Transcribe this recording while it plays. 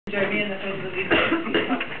Join me in the pledge of allegiance.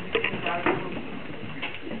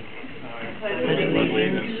 I pledge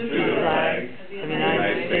allegiance to the flag of the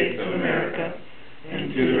United States of America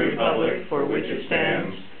and to the republic for which it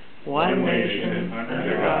stands, one nation,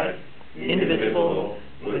 under God, indivisible,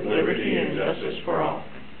 with liberty and justice for all.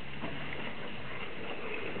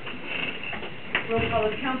 Roll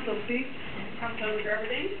call of council, please. Councilmember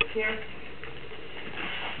Garberding? Here.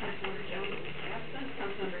 Councilmember Jones is absent.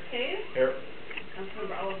 Councilmember Cave? Here.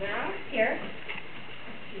 Councilmember Oliveira? Here.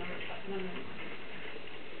 Councilmember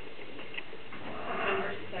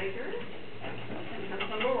Steiger? And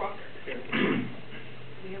Councilmember Walker? Here.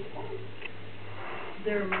 We have a quorum. Is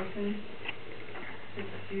there a motion to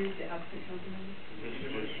excuse the absent council members? This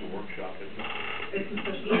is just a workshop, isn't it? It's a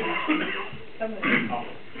special meeting.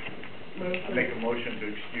 I make a motion to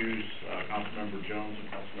excuse Councilmember Jones and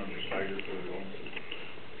Councilmember Steiger for their illnesses.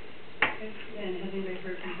 Okay. And has anybody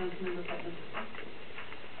heard from Councilmember Putnam?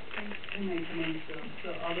 And then come in,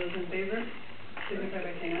 so all those in favor, signify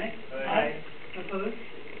by saying aye. Aye. Opposed?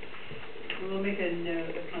 We'll make a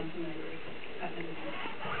note of Councilmember Putnam.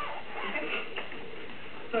 Okay.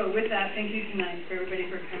 So with that, thank you tonight for everybody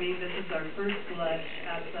for coming. This is our first blush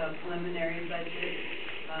at the preliminary budget.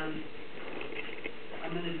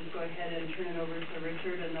 I'm going to just go ahead and turn it over to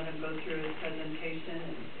Richard and let him go through his presentation.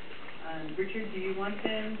 Richard, do you want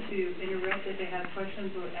them to interrupt if they have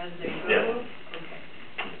questions as they go? Yeah. Okay.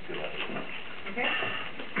 Okay.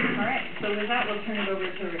 All right. So with that, we'll turn it over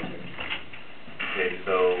to Richard. Okay,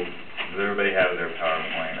 so does everybody have their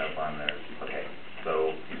PowerPoint up on there? Okay,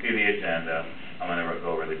 so you see the agenda. I'm going to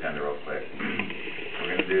go over the agenda real quick.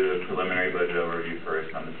 We're going to do the preliminary budget overview first.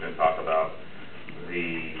 I'm just going to talk about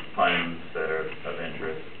the funds that are of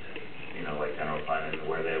interest, you know, like general fund and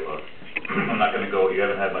where they look. I'm not going to go, you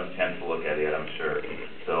haven't had much chance to look at it yet, I'm sure.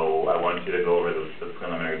 So I want you to go over the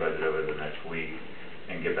preliminary budget over the next week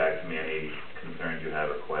and get back to me any concerns you have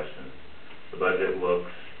or questions. The budget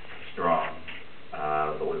looks strong,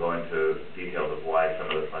 but we'll go into details of why some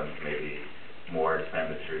of the funds may be more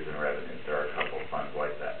expenditures than revenues. There are a couple of funds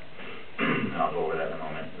like that. And I'll go over that in a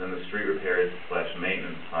moment. And then the street repairs /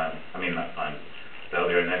 maintenance fund, not fund, that'll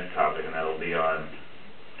be our next topic, and that'll be on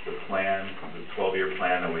the plan, the 12-year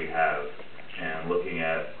plan that we have, and looking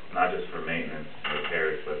at not just for maintenance and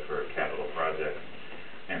repairs, but for capital projects,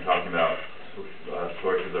 and talking about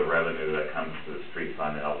sources of revenue that comes to the street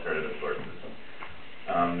fund and alternative sources.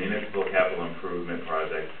 Municipal capital improvement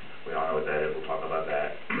projects, we all know what that is, we'll talk about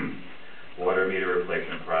that. Water meter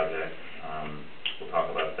replacement project, we'll talk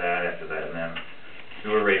about that after that, and then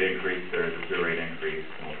sewer rate increase, there is a sewer rate increase,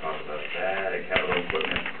 and we'll talk about that, and capital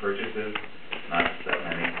equipment purchases, not that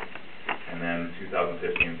many, and then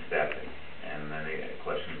 2015 staffing, and then any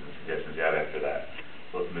questions and suggestions you have after that.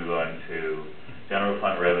 So let's move on to general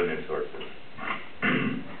fund revenue sources.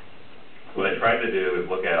 What I tried to do is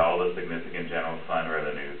look at all the significant general fund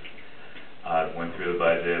revenues. Went through the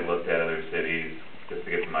budget, looked at other cities, just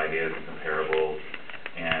to get some ideas and comparables.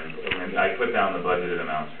 And I put down the budgeted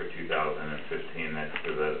amounts for 2015 next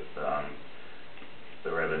to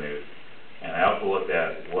the revenues. And I also looked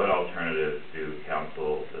at what alternatives does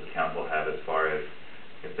council have as far as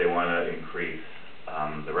if they want to increase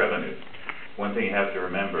the revenues. One thing you have to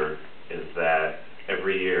remember is that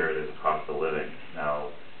every year there's a cost of living. Now,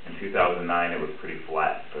 in 2009 it was pretty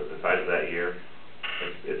flat. So besides that year,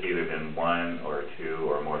 it's either been 1 or 2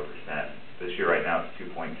 or more %. This year right now it's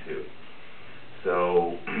 2.2.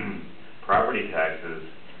 So property taxes,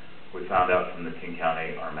 we found out from the King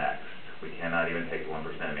County, are maxed. We cannot even take the 1%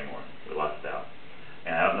 anymore. We lost out.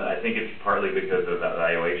 And I think it's partly because of that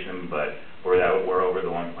valuation, but we're over the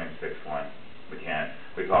 1.61. We can't.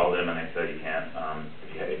 We called them and they said you can't.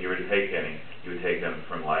 If you were to take any, you would take them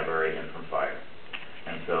from library and from fire.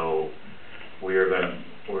 And so we're going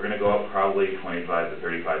to go up probably 25 to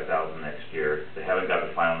 35,000 next year. They haven't got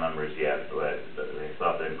the final numbers yet, but they still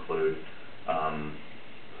have to include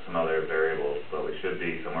some other variables. But we should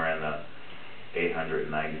be somewhere in the 890 to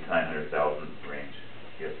 900,000 range.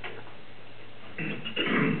 Yes.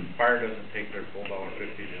 Fire doesn't take their full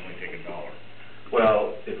 $1.50, they only take $1.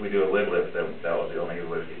 Well, if we do a lid lift, that was the only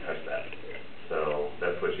way we touch that. So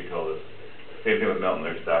that's what she told us. Same thing with melting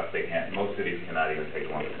their stuff. They can't. Most cities cannot even take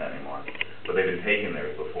 1% anymore. But they've been taking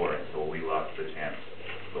theirs before, and so we lost the chance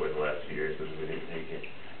over the last few years because we didn't take it.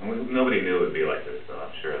 And nobody knew it would be like this, though.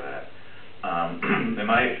 I'm sure of that. And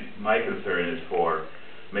my concern is for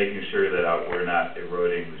making sure that we're not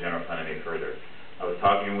eroding the general fund any further. I was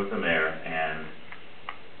talking with the mayor, and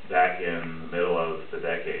back in the middle of the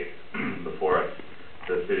decade, before us,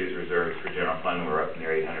 the city's reserves for general fund were up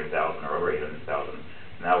near 800,000 or over 800,000.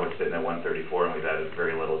 Now we're sitting at 134, and we've added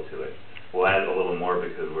very little to it. We'll add a little more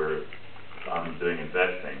because we're doing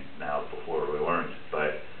investing now before we weren't,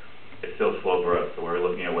 but it's still slow for us, so we're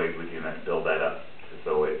looking at ways we can build that up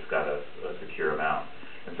so it's got a secure amount.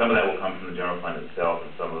 And some of that will come from the general fund itself,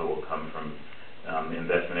 and some of it will come from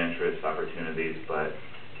investment interests, opportunities, but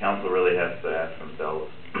council really has to ask themselves,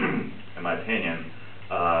 in my opinion,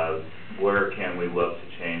 where can we look to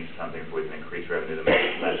change something so we can increase revenue to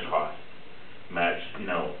match costs?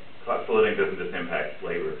 Cost of living doesn't just impact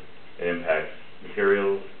labor, it impacts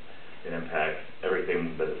materials, it impacts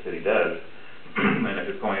everything that the city does, and if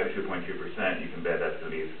it's going up 2.2%, you can bet that's going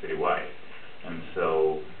to be citywide. And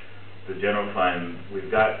so the general fund,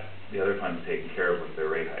 we've got the other funds taken care of with their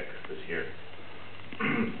rate hikes this year.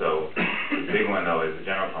 So the big one, though, is the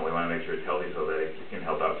general fund. We want to make sure it's healthy so that it can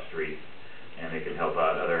help out streets and it can help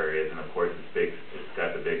out other areas. And of course, it's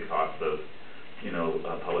got the big cost of,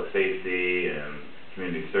 public safety and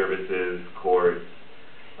community services, courts,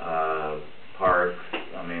 parks.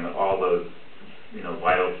 I mean, all those,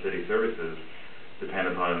 vital city services depend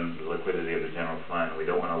upon the liquidity of the general fund. We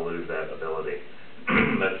don't want to lose that ability.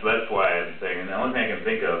 That's why I'm saying, and the only thing I can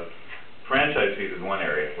think of, franchise fees is one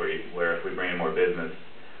area where if we bring in more business,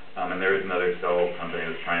 and there is another cell company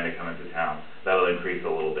that's trying to come into town, that'll increase a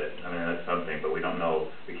little bit. I mean, that's something, but we don't know,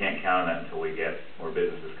 we can't count on that until we get more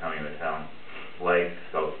businesses coming into town, like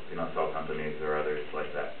cell companies or others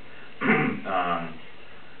like that.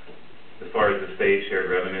 As far as the state shared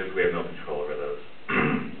revenues, we have no control over those.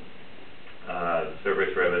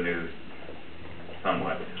 Service revenues,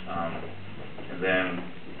 somewhat. And then,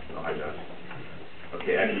 oh, hi Josh.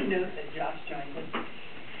 Okay, Note that Josh joined us.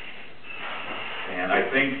 and I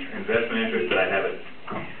think investment interest that I have it,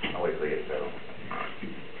 I'll wait till you get settled.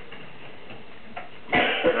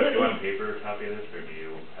 Josh, do you want a paper copy of this, or do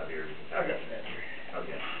you have your tablet?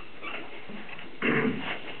 Okay.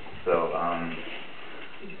 So,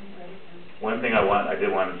 one thing I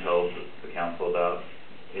did want to tell the council about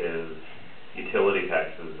is utility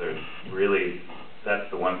taxes. That's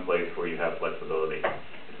the one place where you have flexibility.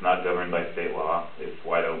 It's not governed by state law. It's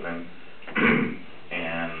wide open.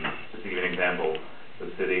 And just to give you an example,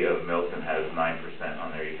 the city of Milton has 9%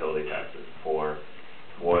 on their utility taxes for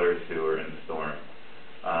water, sewer, and storm.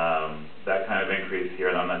 That kind of increase here,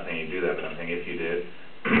 and I'm not saying you do that, but I'm saying if you did,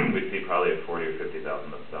 we'd see probably a $40,000 or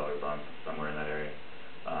 $50,000 bump somewhere in that area.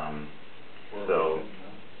 So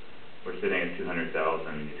we're sitting at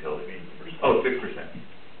 200,000 utility. Oh, 6%.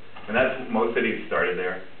 And that's, most cities started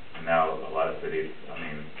there, and now a lot of cities,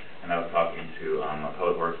 and I was talking to a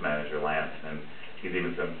public works manager, Lance, and he's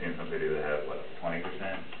even seen some cities that have, 20%?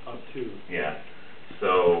 Up to. Yeah.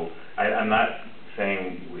 So I'm not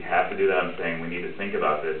saying we have to do that. I'm saying we need to think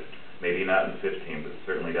about this, maybe not in 15, but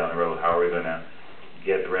certainly down the road. How are we going to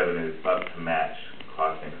get the revenues up to match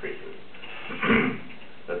cost increases?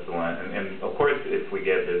 That's the one. And of course, if we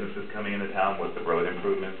get businesses coming into town with the road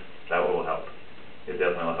improvements, that will help. It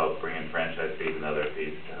definitely will help bring in franchise fees and other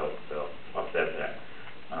fees to help offset that.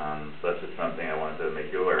 So that's just something I wanted to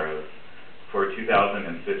make you aware of. For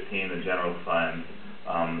 2015, the general fund,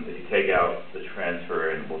 if you take out the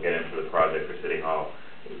transfer, and we'll get into the project for City Hall,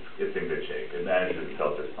 it's in good shape. It manages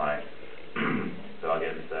itself just fine. So I'll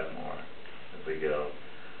get into that more as we go.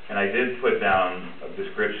 And I did put down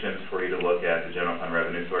descriptions for you to look at the general fund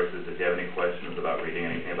revenue sources. If you have any questions about reading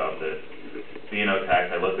anything about this, B&O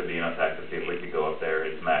tax, I looked at B&O tax to see if we could go up there.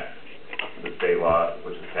 It's maxed. The state law,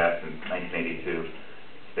 which was passed in 1982,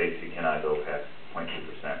 states you cannot go past 0.2%.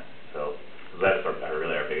 So that's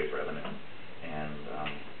really our biggest revenue. And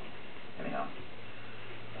anyhow,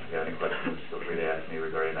 if you have any questions, feel free to ask me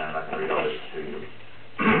regarding that. I'm not going to read all this to you.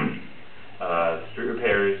 Street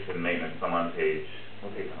repairs and maintenance. I'm on page,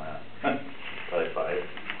 what page am I on? Probably 5.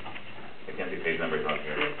 I can't see page numbers on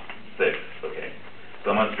here. 6, okay. So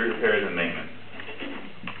I'm on street repairs and maintenance.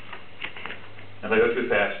 If I go too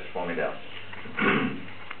fast, just slow me down.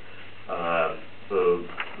 So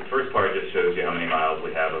the first part just shows you how many miles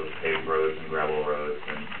we have of paved roads and gravel roads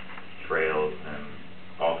and trails and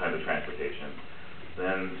all kinds of transportation.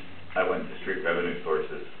 Then I went to street revenue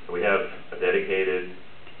sources. So we have a dedicated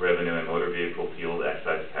revenue and motor vehicle fuel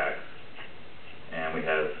excise tax, and we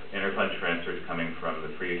have interfund transfers coming from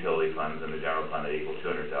the free utility funds and the general fund that equal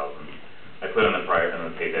 200,000. I put on the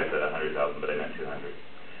page I said 100,000, but I meant 200.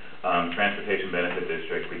 Transportation benefit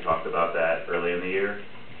district, we talked about that early in the year.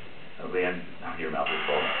 Leanne, oh, your mouth is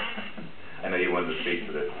full. I know you wanted to speak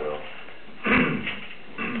to this, so.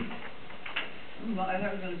 Well, I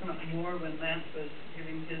thought it was going to come up more when Lance was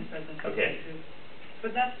giving his presentation. Okay. Too.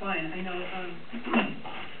 But that's fine. I know.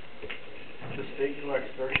 The state collects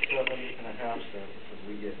 37.5 cents, and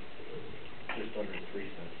we get just under 3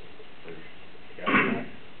 cents per gas tax.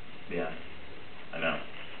 Yeah, I know.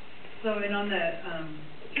 So, and on the,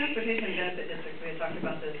 transportation benefit district, we had talked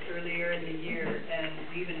about this earlier in the year, and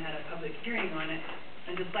we even had a public hearing on it,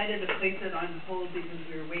 and decided to place it on hold because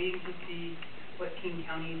we were waiting to see what King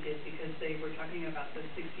County did, because they were talking about the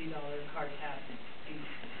 $60 car tab fee.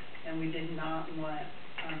 And we did not want,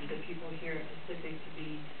 the people here at Pacific to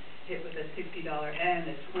be hit with a $60 and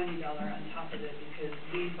a $20 on top of it, because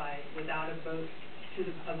we, without a vote of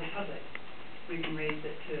the public, we can raise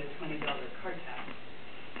it to a $20 car tab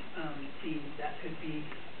fee that could be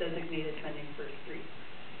designated funding for streets.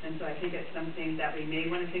 And so I think it's something that we may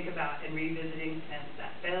want to think about in revisiting, since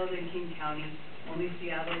that failed in King County. Only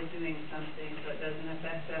Seattle is doing something, so it doesn't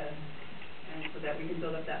affect us, and so that we can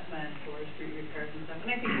build up that fund for street repairs and stuff. And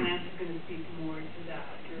I think Lance is going to speak more to that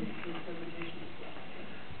during his presentation as well.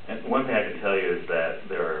 And one thing I can tell you is that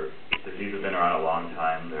these have been around a long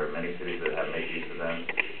time. There are many cities that have made use of them.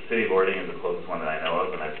 The city of Ording is the closest one that I know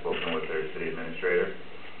of, and I've spoken with their city administrator.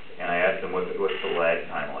 And I asked him, what's the lag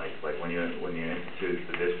time like? Like when you institute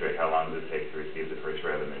the district, how long does it take to receive the first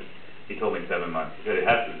revenues? He told me 7 months. He said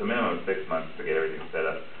it's a minimum of 6 months to get everything set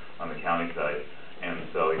up on the county side. And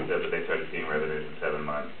so he said that they started seeing revenues in 7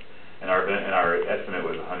 months. And our estimate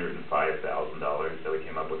was $105,000 that we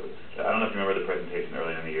came up with. I don't know if you remember the presentation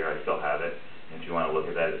earlier in the year. I still have it. And if you want to look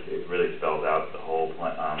at that, it really spells out the whole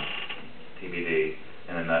TBD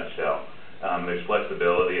in a nutshell. There's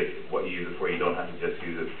flexibility. It's what you use it for. You don't have to just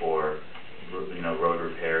use it for, road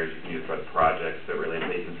repairs. You can use it for projects that really,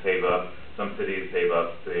 you can save up. Some cities save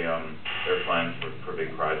up their funds for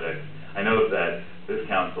big projects. I know that this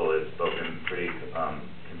council has spoken pretty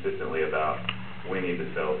consistently about we need to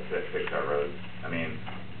fix our roads. I mean,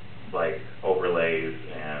 like overlays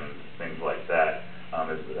and things like that,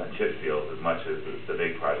 chip seals as much as the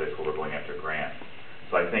big projects where we're going after grants.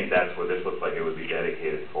 So I think that's what this looks like it would be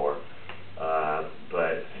dedicated for.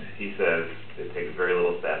 But he says it takes very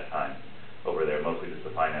little staff time over there, mostly just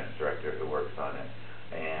the finance director who works on it.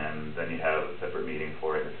 And then you have a separate meeting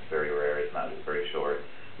for it, and it's very rare, it's very short.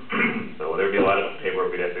 So there'd be a lot of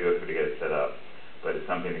paperwork we'd have to go through to get it set up, but it's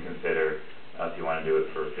something to consider if you want to do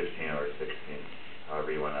it for 15 or 16,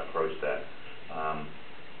 however you want to approach that.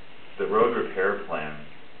 The road repair plan,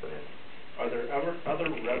 go ahead. Are there ever other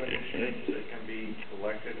revenue streams that can be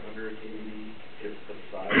collected under a TBD if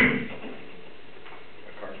besides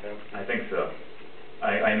a car tab? I think so.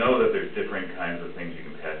 I know that there's different kinds of things you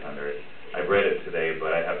can pass under it. I've read it today,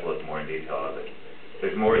 but I have to look more in detail of it.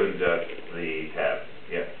 There's more than just the tabs.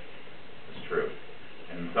 Yes, it's true.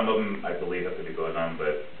 And some of them, I believe, have to be voted on,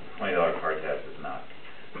 but $20 car tabs is not.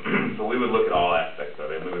 So we would look at all aspects of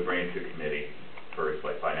it, and we would bring it to committee first,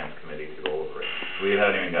 like finance committee, to go over it. We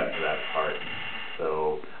haven't even gotten to that part.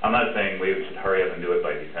 So I'm not saying we should hurry up and do it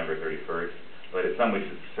by December 31st, but it's something we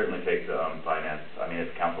should certainly take to finance. I mean,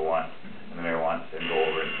 if council wants, and the mayor wants, and go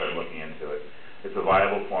over and start looking into it. It's a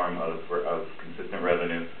viable form of consistent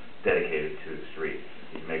revenue dedicated to the streets.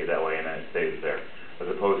 You can make it that way and then it stays there, as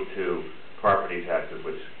opposed to property taxes,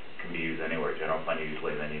 which can be used anywhere, general fund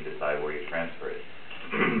usually, and then you decide where you transfer it.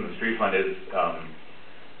 The street fund is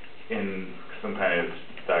in some kind of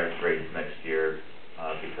dire straits next year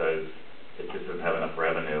because it just doesn't have enough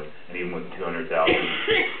revenue, and even with 200,000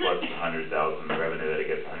 plus 100,000, the revenue that it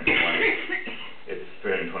gets 120, it's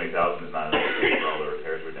 320,000 is not enough to pay for all the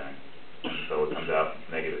repairs we're doing. And so it comes out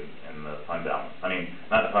negative in the fund balance. I mean,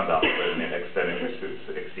 not the fund balance, but in the expenditures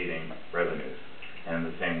exceeding revenues. And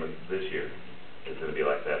the same with this year. It's going to be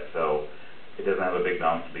like that. So it doesn't have a big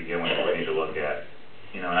balance to begin with, so we need to look at.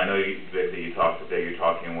 And I know, Vic, that you're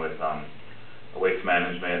talking with waste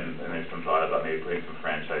management, and there's some thought about maybe putting some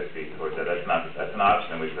franchise fees towards that. That's an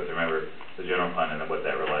option. We just have to remember the general fund and what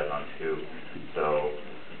that relies on too. So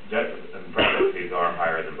franchise fees are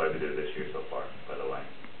higher than budgeted this year so far, by the way.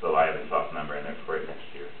 So I have a soft number in there for it next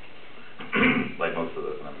year, like most of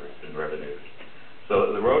those numbers in revenues.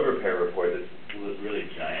 So the road repair report, this really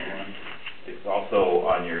giant one, it's also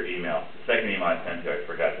on your email. The second email I sent you, I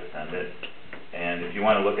forgot to send it. And if you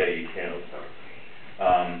want to look at it, you can.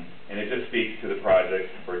 And it just speaks to the projects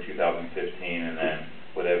for 2015 and then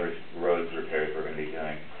whatever roads repairs we're going to be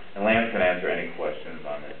doing. And Lance can answer any questions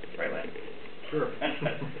on this, right, Lance? Sure.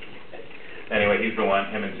 Anyway, he's the one,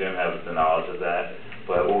 him and Jim have the knowledge of that.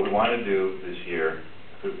 But what we want to do this year,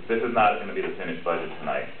 because this is not going to be the finished budget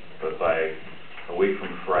tonight, but by a week from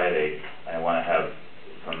Friday, I want to have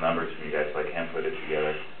some numbers from you guys, so I can't put it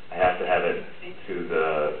together. I have to have it to the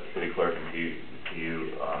city clerk and to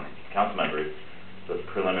you council members, the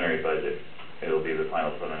preliminary budget. It'll be the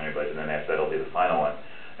final preliminary budget, and then after that it'll be the final one.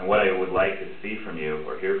 And what I would like to see from you,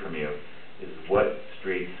 or hear from you, is what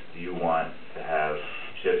streets do you want to have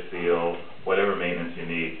chip seal, whatever maintenance you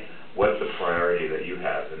need. what's the priority that you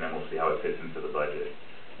have, and then we'll see how it fits into the budget.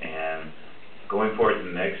 And going forward to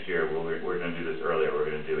next year, we're gonna do this earlier, we're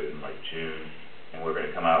gonna do it in like June, and we're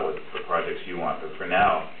gonna come out with the projects you want. But for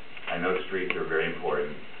now, I know streets are very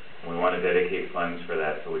important, and we wanna dedicate funds for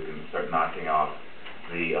that so we can start knocking off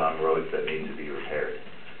the roads that need to be repaired.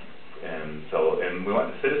 And so, and we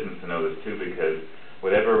want the citizens to know this too, because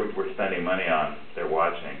whatever we're spending money on, they're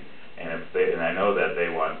watching. And I know that they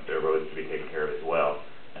want their roads to be taken care of as well.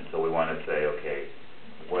 And so we wanna say, okay,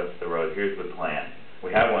 what's the road, here's the plan.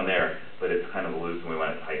 We have one there, but it's kind of loose and we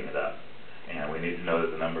want to tighten it up. And we need to know that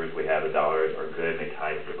the numbers we have, the dollars, are good and they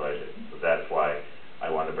tie to the budget. So that's why I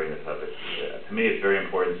want to bring this up. To me, it's very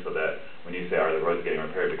important so that when you say, are the roads getting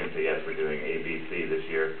repaired, we can say, yes, we're doing A, B, C this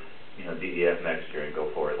year, you know, D, E, F next year, and go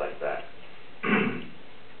forward like that.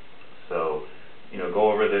 So, you know, go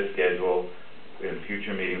over this schedule. In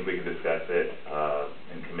future meetings, we can discuss it.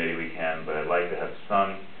 In committee, we can. But I'd like to have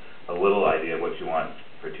a little idea of what you want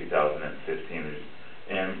for 2015.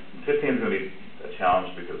 And 15 is going to be a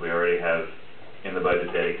challenge because we already have in the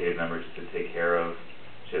budget dedicated numbers to take care of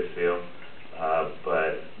chip seal.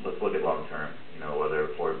 But let's look at long term, you know, whether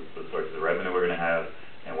for the sources of revenue we're going to have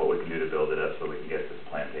and what we can do to build it up so we can get this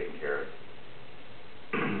plan taken care of.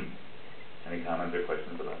 Any comments or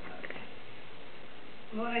questions about that?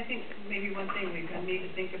 Well, I think maybe one thing we need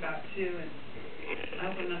to think about too, and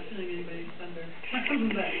I hope I'm not stealing anybody's thunder,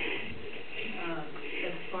 but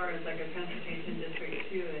as far as like a transportation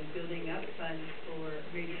district too, and building up funds for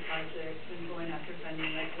major projects and going after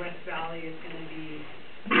funding, like West Valley is going to be,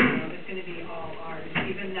 it's going to be all ours.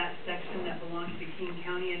 Even that section that belongs to King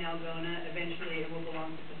County and Algona, eventually it will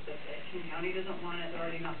belong to Pacific. King County doesn't want it, they're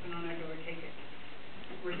already knocking on our door, take it.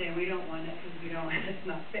 We're saying we don't want it because it's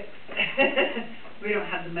not fixed. We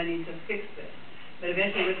don't have the money to fix it. But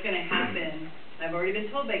eventually what's going to happen, I've already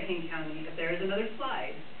been told by King County, if there is another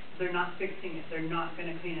slide, they're not fixing it. They're not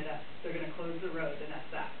going to clean it up. They're going to close the road, and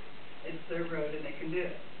that's that. It's their road, and they can do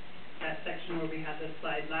it. That section where we had the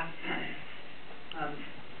slide last time.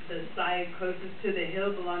 The side closest to the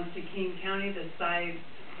hill belongs to King County. The side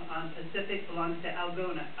on Pacific belongs to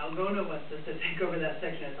Algona. Algona wants us to take over that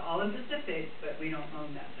section. It's all in Pacific, but we don't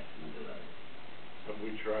own that section of the road. Have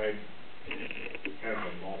we tried kind of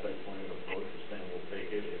a multi-point approach to saying we'll take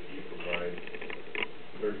it if you provide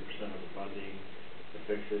 30% of the funding to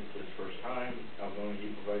fix it this first time? Algona,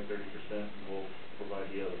 you provide 30%, and we'll provide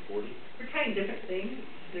the other 40%? We're trying different things.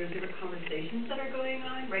 There's different conversations that are going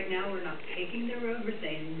on. Right now, we're not taking the road. We're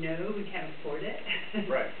saying, no, we can't afford it.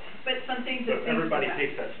 Right. But something to So if think everybody about.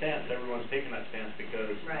 takes that stance, everyone's taking that stance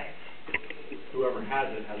because Right, whoever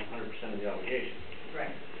has it has 100% of the obligation.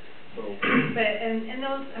 right. So, But, and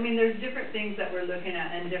those, I mean, there's different things that we're looking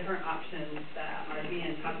at and different options that are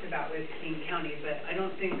being talked about with King County, but I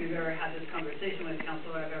don't think we've ever had this conversation with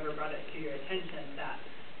council or I've ever brought it to your attention that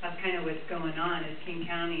that's kind of what's going on is King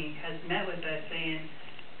County has met with us saying,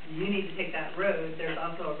 you need to take that road. There's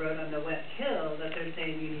also a road on the West Hill that they're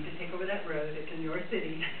saying you need to take over that road. It's in your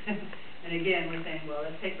city. And again, we're saying, well,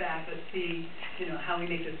 let's take back. Let's see, you know, how we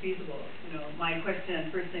make this feasible. You know, my question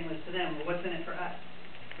first thing was to them, well, what's in it for us?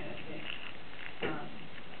 Kind of thing.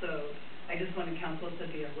 So I just wanted council to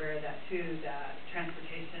be aware of that too, that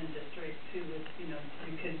transportation district too, with, you know,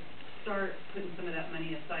 we could start putting some of that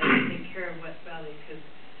money aside to take care of West Valley, because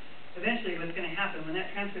eventually what's going to happen when that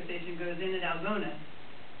transfer station goes in at Algona,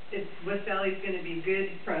 West Valley's going to be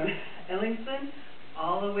good from Ellingson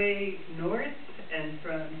all the way north and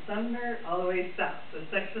from Sumner all the way south. The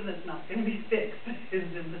section that's not going to be fixed is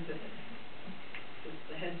in Pacific. Just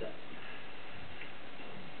a heads up.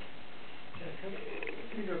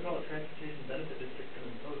 Either a public transportation benefit district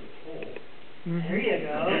can impose a toll. There you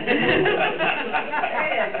go.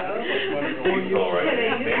 There you go. All right.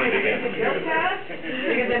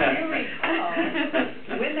 Because if you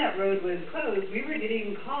recall, when that road was closed, we were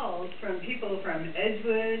getting calls from people from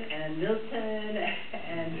Edgewood and Milton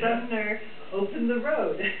and Sumner, open the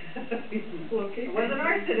road. It wasn't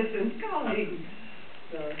our citizens calling.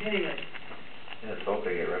 So anyway. Yeah, it's all to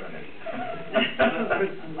get revenue.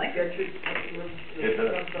 Unlike our It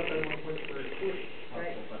does.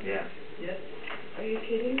 Right. Yeah. Yep. Are you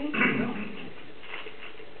kidding me?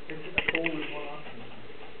 It's just a toll is one option. I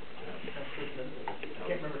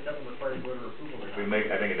can't remember if that one requires voter approval or not.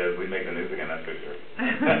 I think it does. We make the news again, that's for sure.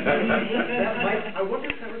 That might, I wonder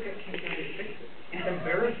if that would get King County to fix it. It's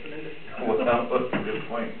embarrassed and Well, that's a good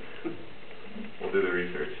point. We'll do the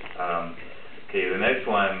research. Okay, the next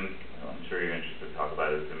one, I'm sure you're interested to talk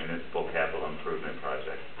about, is the municipal capital improvement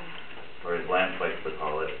project, or as Lance likes to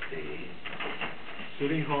call it, the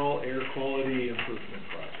City Hall Air Quality Improvement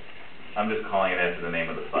Project. I'm just calling it after the name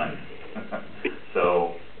of the fund.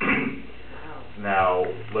 So,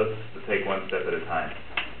 let's take one step at a time.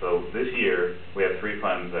 So this year, we have 3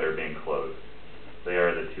 funds that are being closed. They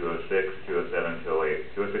are the 206, 207,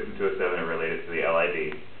 208. 206 and 207 are related to the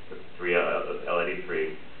LID, the LID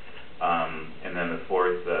 3. And then the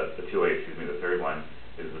 208, the third one,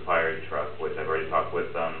 is the fire truck, which I've already talked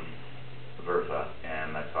with Versa,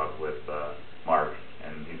 and I talked with Mark,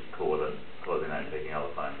 and he's cool with us closing that and taking all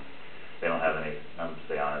the funds. They don't have any,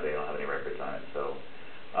 stay on it, they don't have any records on it, so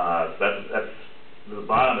that's the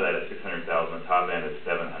bottom of that is 600,000, the top end is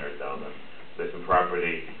 700,000. There's some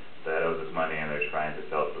property that owes us money, and they're trying to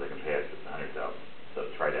sell it so they can pay us 100,000. So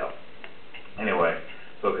it's tried out. Anyway,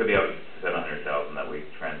 so it could be up to 700,000 that we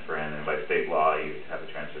transfer in, and by state law, you have to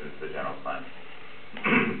transfer it into the general fund.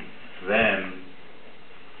 Then,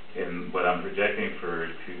 in what I'm projecting for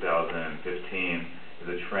 2015 is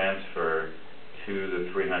a transfer to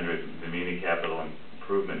the 300, the Community Capital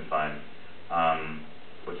Improvement Fund,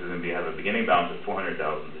 which is going to have a beginning balance of 400,000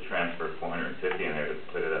 to transfer 450 in there to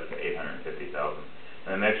put it up to 850,000.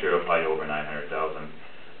 And then next year it'll probably over 900,000.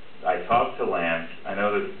 I talked to Lance. I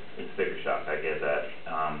know that it's sticker shock. I get that.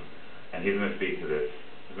 And he's going to speak to this.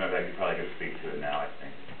 As a matter of fact, he probably could speak to it now, I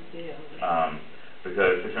think. Yeah.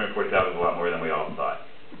 Because 640,000 is a lot more than we all thought,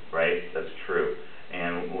 right? That's true.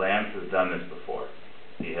 And Lance has done this before.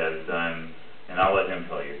 He has done, and I'll let him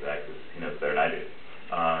tell you that because he knows better than I do.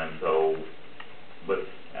 And so, let's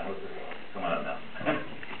just come on up now.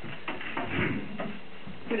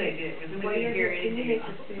 Good idea, because we didn't hear anything else.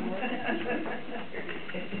 It's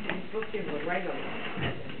supposed to be able to write on it.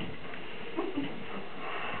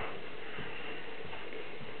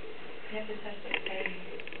 You have to touch the pen.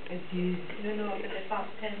 It's used. No, but the top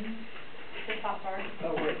pen, the top bar.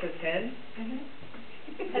 Oh, where it says pen?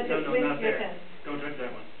 Touch it No, with not your there. pen. Don't touch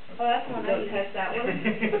that one. Oh, that's the one, I touched that one.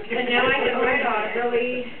 And now I can write on it,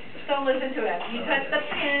 really, so listen to it. You touch the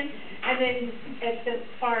pen, and then at the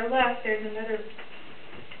far left, there's another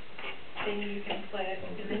thing you can click,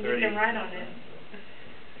 and then you can write on it.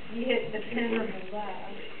 You hit the pen on the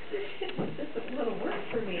left. This is a little work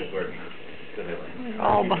for me. We're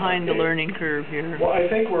all behind the learning curve here. Well, I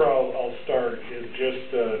think where I'll start is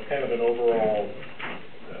just kind of an overall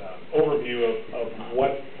overview of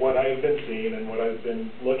what I've been seeing and what I've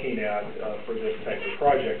been looking at for this type of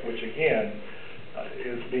project, which again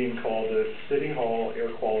is being called the City Hall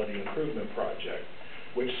Air Quality Improvement Project,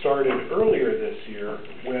 which started earlier this year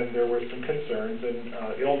when there were some concerns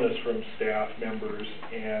and illness from staff members,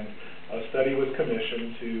 and a study was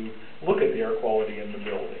commissioned to look at the air quality in the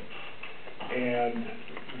building. And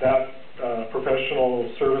that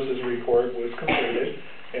professional services report was completed,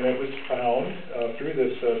 and it was found through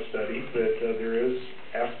this study that there is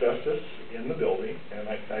asbestos in the building, and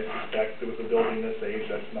I suspect that with a building this age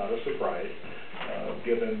that's not a surprise,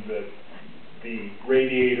 given that the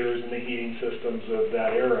radiators and the heating systems of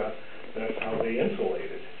that era, that's how they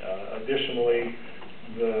insulated. Additionally,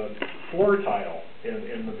 the floor tile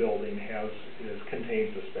in the building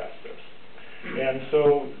contains asbestos. And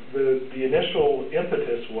so the initial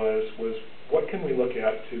impetus was what can we look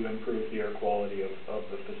at to improve the air quality of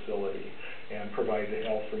the facility and provide the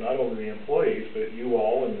health for not only the employees, but you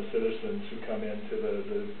all and the citizens who come into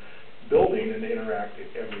the building and interact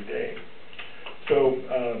every day. So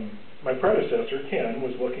my predecessor, Ken,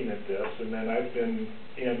 was looking at this, and then I've been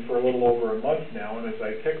in for a little over a month now, and as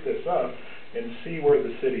I pick this up and see where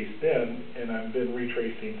the city's been, and I've been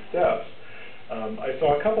retracing steps, I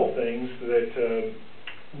saw a couple things that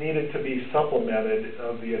needed to be supplemented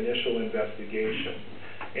of the initial investigation.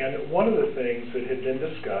 And one of the things that had been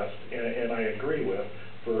discussed, and I agree with,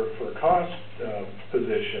 for cost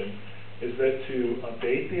position, is that to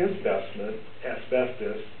abate the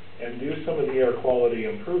asbestos and do some of the air quality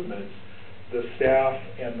improvements, the staff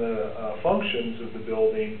and the functions of the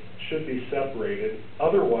building should be separated.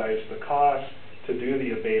 Otherwise, the cost to do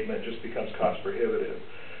the abatement just becomes cost prohibitive.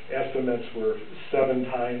 Estimates were 7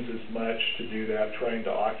 times as much to do that, trying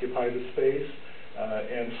to occupy the space.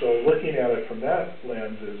 And so looking at it from that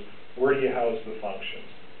lens is, where do you house the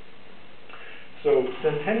functions? So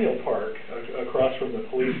Centennial Park, across from the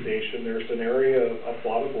police station, there's an area, a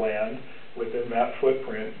plot of land within that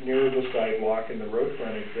footprint near the sidewalk and the road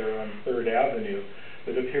frontage there on 3rd Avenue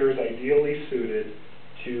that appears ideally suited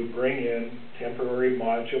to bring in temporary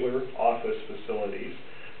modular office facilities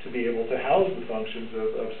to be able to house the functions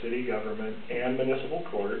of city government and municipal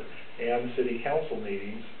court and city council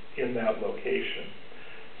meetings in that location.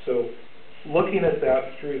 So looking at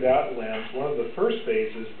that through that lens, one of the first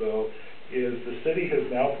phases, though, is the city has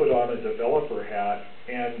now put on a developer hat,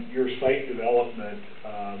 and your site development,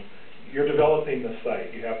 you're developing the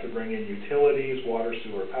site. You have to bring in utilities, water,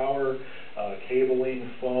 sewer, power,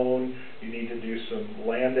 cabling, phone. You need to do some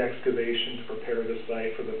land excavation to prepare the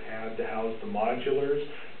site for the pad to house the modulars.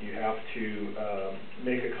 You have to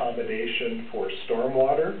make accommodation for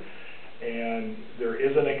stormwater, and there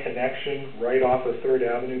isn't a connection right off of 3rd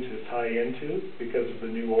Avenue to tie into because of the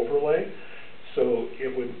new overlay. So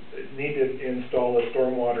it would need to install a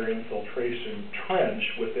stormwater infiltration trench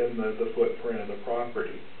within the footprint of the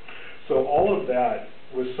property. So all of that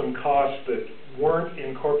was some costs that weren't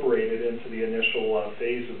incorporated into the initial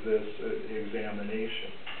phase of this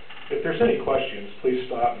examination. If there's any questions, please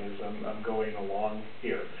stop me as I'm going along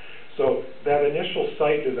here. So that initial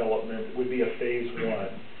site development would be a phase 1.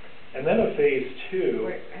 And then a phase 2.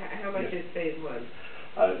 Wait, how much is phase 1?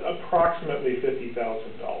 Approximately $50,000.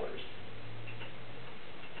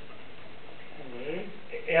 Okay.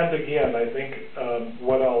 And again, I think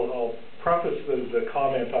what I'll preface the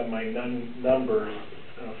comment on my numbers,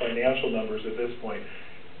 financial numbers at this point,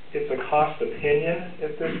 it's a cost opinion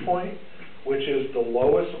at this point, which is the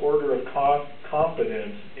lowest order of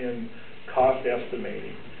confidence in cost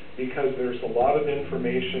estimating, because there's a lot of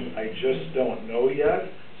information I just don't know yet,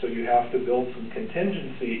 so you have to build some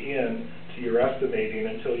contingency in to your estimating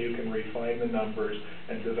until you can refine the numbers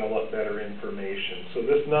and develop better information. So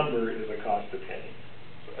this number is a cost opinion.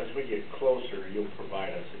 So as we get closer, you'll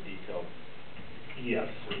provide us a detailed Yes.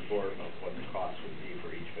 report of what the cost would be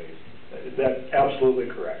for each phase. That's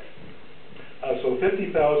absolutely correct. So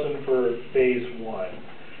 $50,000 for phase 1.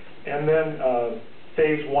 And then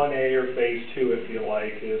phase 1A or phase 2, if you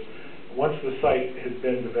like, is once the site has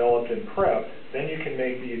been developed and prepped, then you can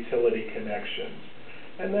make the utility connections.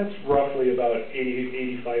 And that's roughly about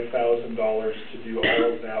 $85,000 to do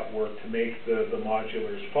all of that work to make the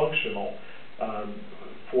modulars functional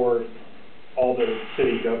for all the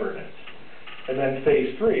city governance. And then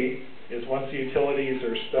phase 3 is once the utilities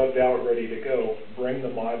are stubbed out, ready to go, bring the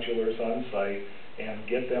modulars on site and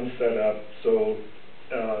get them set up. So,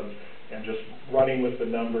 and just running with the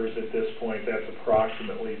numbers at this point, that's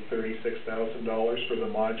approximately $36,000 for the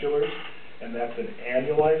modulars, and that's an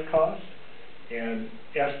annualized cost. And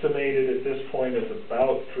estimated at this point is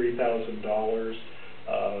about $3,000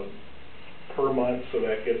 per month, so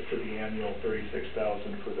that gets to the annual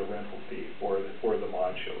 $36,000 for the rental fee for the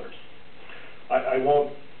modulars. I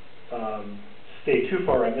won't stay too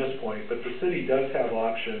far on this point, but the city does have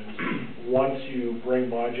options. Once you bring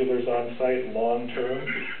modulars on site long-term,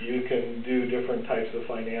 you can do different types of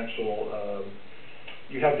financial,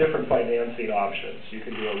 you have different financing options. You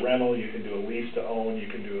can do a rental, you can do a lease to own, you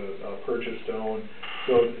can do a purchase to own.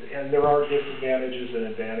 So, and there are disadvantages and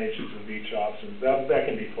advantages of each option. That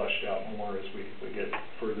can be fleshed out more as we get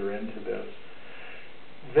further into this.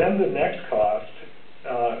 Then the next cost,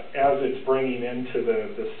 as it's bringing into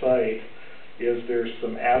the site, is there's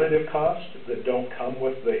some additive costs that don't come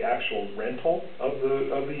with the actual rental of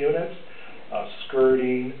the units,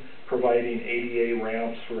 skirting, providing ADA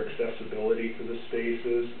ramps for accessibility to the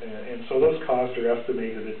spaces, and so those costs are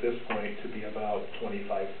estimated at this point to be about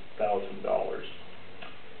 $25,000.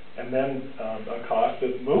 And then a cost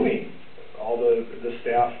of moving all the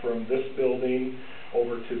staff from this building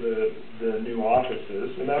over to the new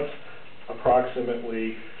offices, and that's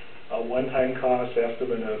approximately a one-time cost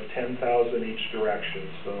estimate of $10,000 each direction,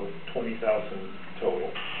 so $20,000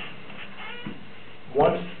 total.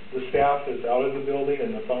 Once the staff is out of the building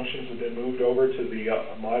and the functions have been moved over to the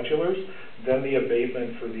modulars, then the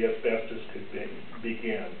abatement for the asbestos could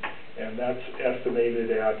begin. And that's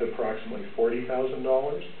estimated at approximately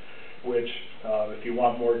 $40,000, which if you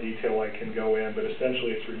want more detail I can go in, but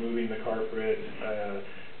essentially it's removing the carpet,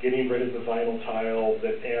 getting rid of the vinyl tile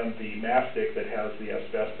and the mastic that has the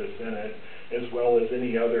asbestos in it, as well as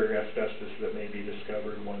any other asbestos that may be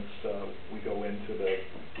discovered once we go into the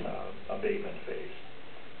abatement phase.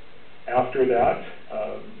 After that,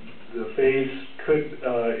 the phase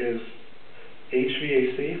is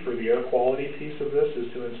HVAC for the air quality piece of this,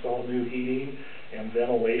 is to install new heating and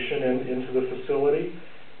ventilation into the facility,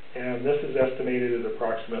 and this is estimated at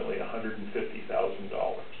approximately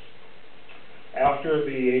 $150,000. After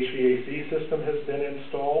the HVAC system has been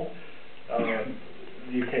installed,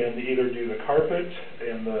 you can either do the carpet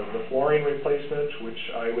and the flooring replacement,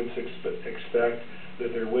 which I would expect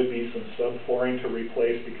that there would be some subflooring to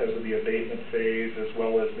replace because of the abatement phase, as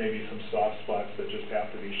well as maybe some soft spots that just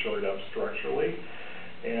have to be shored up structurally.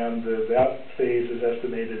 And that phase is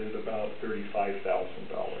estimated at about $35,000.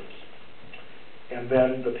 And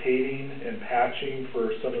then the paving and patching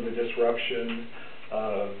for some of the disruption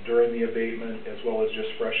during the abatement, as well as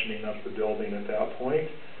just freshening up the building at that point,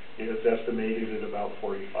 is estimated at about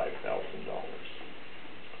 $45,000.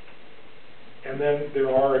 And then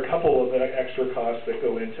there are a couple of extra costs that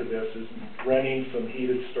go into this, is renting some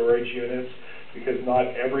heated storage units, because not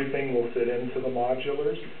everything will fit into the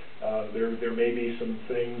modulars. There may be some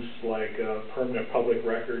things like permanent public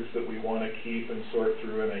records that we want to keep and sort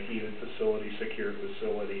through in a heated facility, secure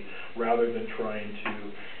facility, rather than trying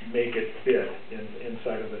to make it fit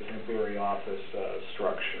inside of the temporary office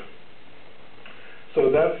structure.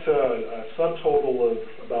 So that's a subtotal of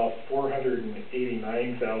about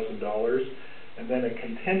 $489,000, and then a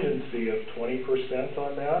contingency of 20%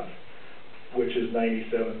 on that, which is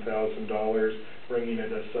 $97,000, bringing it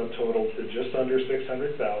a subtotal to just under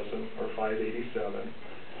 $600,000, or $587,000,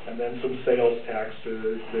 and then some sales tax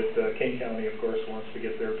that King County, of course, wants to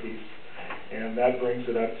get their piece, and that brings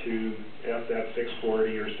it up to at that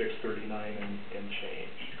 $640,000 or $639,000 and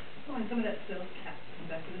change. Oh, and some of that sales tax comes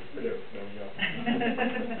back to the city. There we go.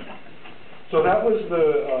 So that was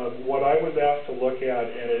what I was asked to look at,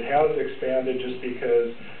 and it has expanded just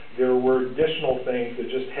because there were additional things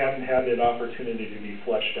that just hadn't had an opportunity to be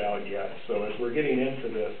fleshed out yet. So as we're getting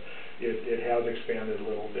into this, it has expanded a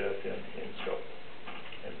little bit in scope.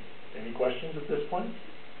 And any questions at this point?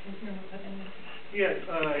 Yes,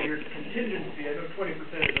 your contingency, I know 20% is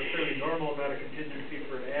a fairly normal amount of contingency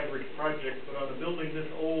for an average project, but on a building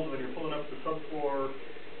this old, when you're pulling up the subfloor,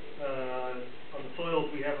 on the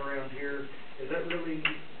soils we have around here, is that really,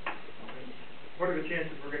 what are the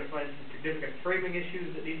chances we're going to find some significant framing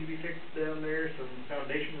issues that need to be fixed down there, some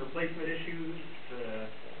foundation replacement issues?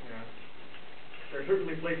 There are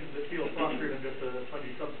certainly places that feel softer than just a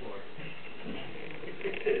spongy subfloor.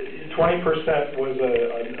 20% was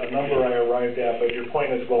a number I arrived at, but your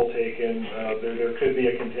point is well taken. There could be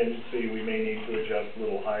a contingency. We may need to adjust a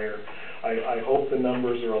little higher. I hope the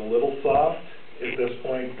numbers are a little soft at this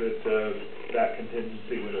point, that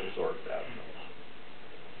contingency would absorb that.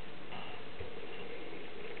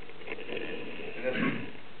 And this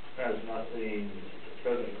has nothing,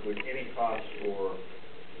 doesn't include any cost for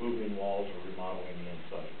moving walls or remodeling the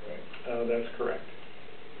inside, right? That's correct.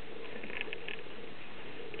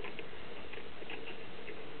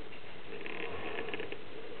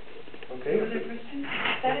 Okay. Other questions?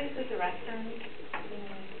 That includes the restaurant?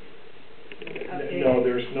 No,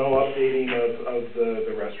 there's no updating of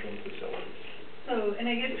the restroom facilities. So, and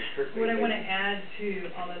I guess what I want to add to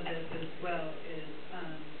all of this as well is,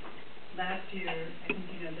 last year, I think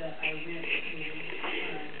you know that I went to,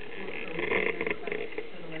 work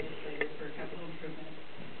for the legislature for capital improvement.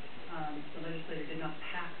 The legislature did not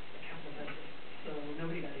pass the capital budget, so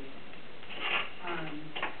nobody got anything.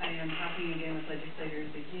 I am talking again with legislators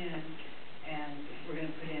again, and we're going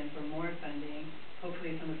to put in for more funding.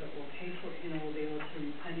 Hopefully some of it will pay for, we'll be able to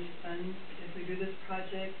replenish funds if we do this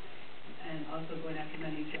project, and also going after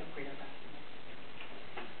money to upgrade our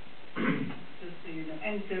bathrooms. Just so you know,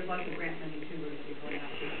 and there's lots of grant money too we're going to be going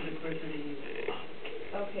after through the course of the year.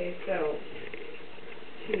 Okay, so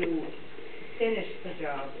to finish the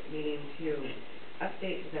job, meaning to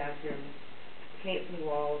update the bathroom, paint the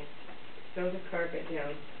walls, throw the carpet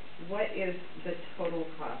down, what is the total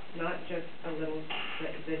cost? Not just a little,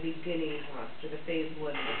 but the beginning cost, or the phase 1,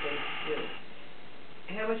 the phase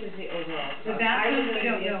 2. How much is the overall cost? The bathrooms, we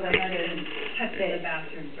don't know, we're not even touching the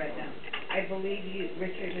bathrooms right now. I believe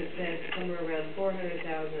Richard has said somewhere around $400,000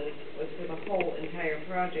 was for the whole entire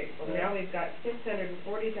project. Well, now we've got $640,000,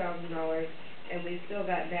 and we've still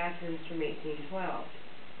got bathrooms from 1812.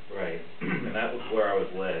 Right, and that was where I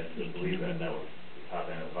was led to believe that was the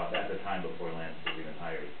top end of the cost at the time before Lance was even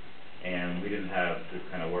hired. And we didn't have this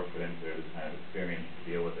kind of work put into it, this kind of experience to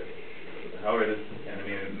deal with it. However, this, and I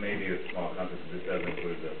mean, it may be a small concept, but this does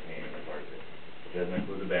include the paint and the carpet. It doesn't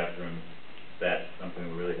include the bathrooms. That's something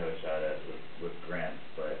we really have a shot at with grants,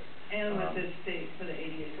 but. And with the state for the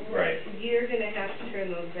ADA. Right. You're going to have to turn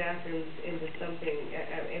those bathrooms into something,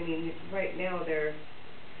 I mean, right now they're.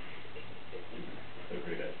 They're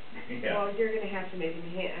pretty bad. Yeah. Well, you're going to have to make them,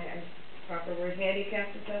 proper word,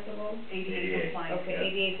 handicap accessible? ADA compliant. Okay, yeah.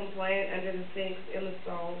 ADA compliant, under the sinks, in the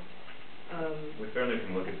stalls. We certainly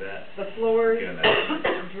can look at that. The floors Get in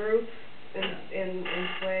that. droop and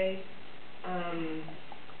sway.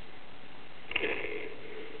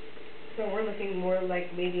 So we're looking more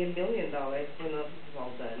like maybe $1 million when this is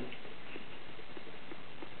all done.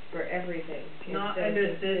 For everything. Not instead of under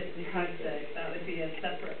just this the project, that would be a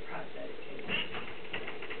separate project.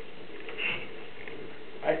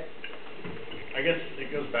 I guess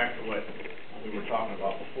it goes back to what we were talking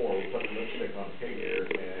about before. We put the lipstick on the pig here,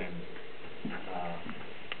 and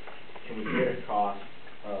can we get a cost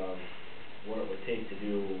of what it would take to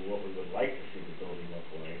do what we would like to see the building look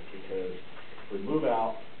like? Because if we move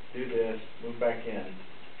out, do this, move back in,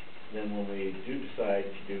 then when we do decide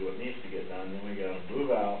to do what needs to get done,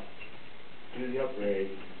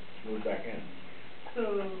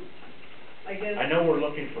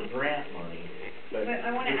 for grant money, but. But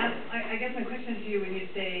I wanna ask, I guess my question to you, when you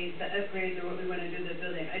say the upgrades or what we wanna do to the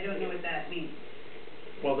building, I don't know what that means.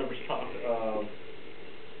 Well, there was talk of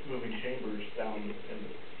moving chambers down in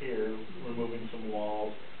here, removing some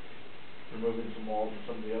walls in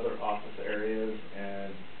some of the other office areas,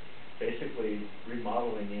 and basically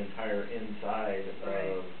remodeling the entire inside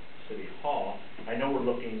of City Hall. I know we're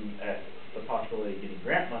looking at the possibility of getting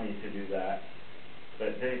grant money to do that,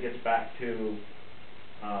 but then it gets back to,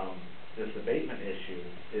 this abatement issue.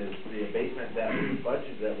 Is the abatement that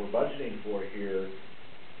we're budgeting for here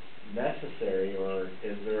necessary, or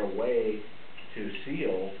is there a way to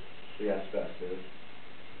seal the asbestos?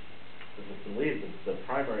 Because I believe the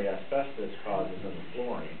primary asbestos cause is in the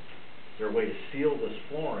flooring. Is there a way to seal this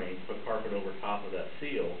flooring, put carpet over top of that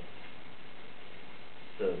seal,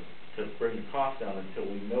 to bring the cost down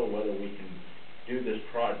until we know whether we can do this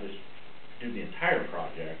do the entire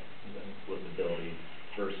project with the building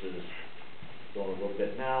versus going a little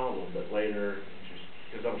bit now, a little bit later, and just,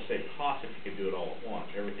 because that would save cost if you could do it all at once,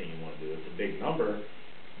 everything you want to do. It's a big number,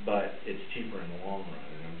 but it's cheaper in the long run,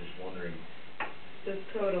 and I'm just wondering. Does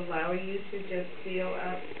code allow you to just seal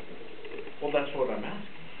up? Well, that's what I'm asking.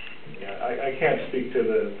 Yeah, I can't speak to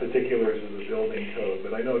the particulars of the building code,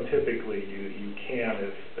 but I know typically you can,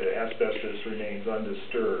 if the asbestos remains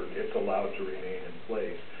undisturbed, it's allowed to remain in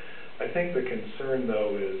place. I think the concern,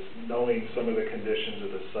 though, is knowing some of the conditions of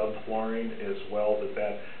the subflooring as well,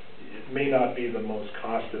 that it may not be the most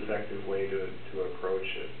cost-effective way to approach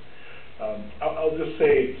it. I'll just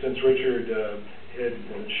say, since Richard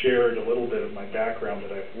had shared a little bit of my background,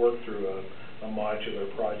 that I've worked through a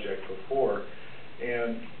modular project before,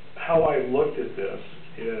 and how I looked at this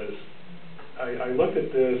is, I looked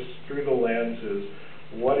at this through the lens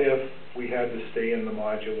is, what if we had to stay in the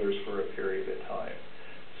modulars for a period of time?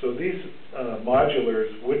 So these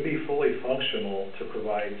modulars would be fully functional to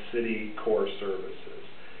provide city core services.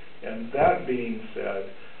 And that being said,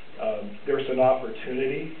 there's an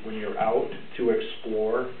opportunity when you're out to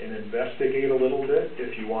explore and investigate a little bit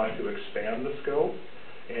if you want to expand the scope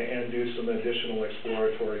and do some additional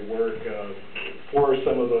exploratory work for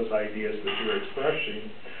some of those ideas that you're expressing,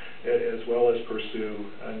 as well as pursue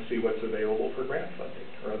and see what's available for grant funding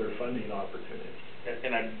or other funding opportunities.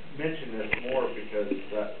 And I mentioned this more because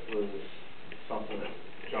that was something that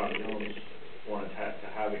John Jones wanted to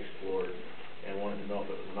have explored and wanted to know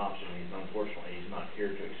if it was an option. Unfortunately, he's not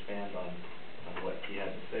here to expand on what he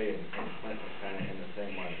had to say, and Clint was kind of in the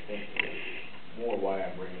same line of thinking. More why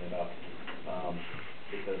I'm bringing it up,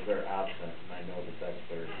 because they're absent, and I know that that's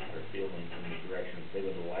their feelings in the direction that they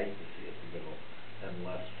would like to see it to go,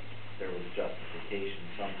 unless there was justification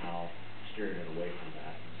somehow steering it away from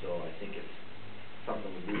that. And so I think it's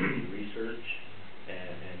something we do need to research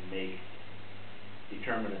and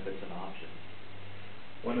determine if it's an option.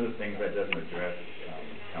 One of the things that doesn't address,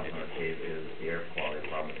 Councilmember Cave, is the air quality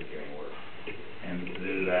problem with doing work. And to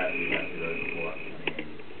do that, you have to go to floor,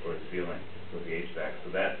 or sealant with the HVAC.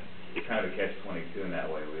 So that is kind of a catch-22 in that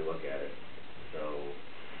way we look at it. So.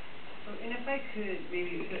 And if I could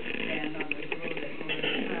maybe to expand on this a little bit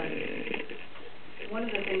more, one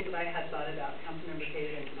of the things that I had thought about, Councilmember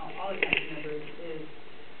Cave and all the council members, is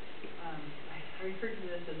I referred to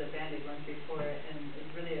this as a Band-Aid once before, and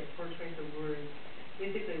it's really a poor choice of words.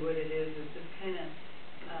 Basically what it is just kind of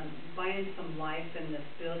buying some life in this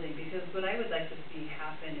building, because what I would like to see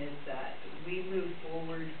happen is that we move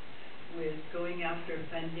forward with going after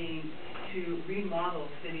funding to remodel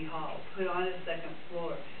City Hall, put on a second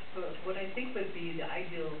floor. But what I think would be the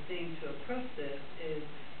ideal thing to approach this is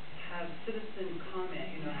have citizen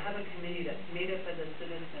comment, have a committee that's made up of the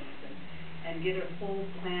citizens and get a full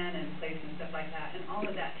plan in place and stuff like that. And all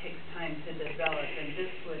of that takes time to develop, and this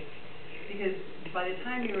would, because by the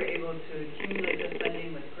time you were able to accumulate the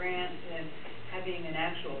funding with grants and having an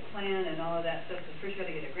actual plan and all of that stuff, because first you got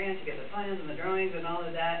to get a grant to get the plans and the drawings and all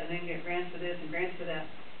of that, and then get grants for this and grants for that.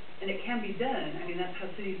 And it can be done. I mean, that's how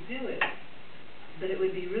cities do it. But it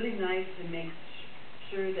would be really nice to make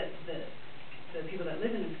sure that the people that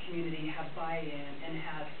live in this community have buy-in and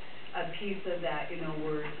have a piece of that,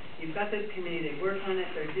 where you've got this committee, they work on it,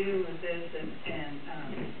 they're dealing with this,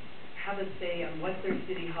 and have a say on what their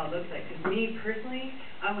city hall looks like. Because me personally,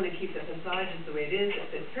 I want to keep the facade just the way it is. It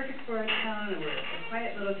fits perfect for our town, and we're a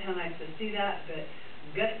quiet little town. I have to see that, but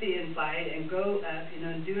gut the inside and go up,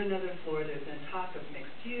 and do another floor. There's been talk of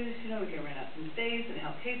mixed use, we can rent out some space and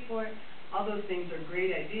help pay for it. All those things are great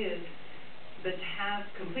ideas, but to have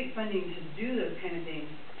complete funding to do those kind of things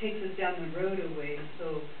takes us down the road a ways.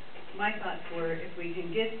 So my thoughts were, if we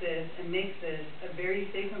can get this and make this a very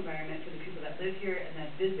safe environment for the people that live here and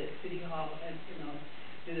that visit City Hall, and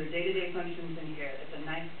do their day-to-day functions in here. It's a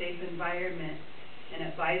nice, safe environment, and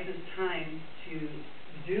it buys us time to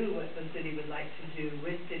do what the city would like to do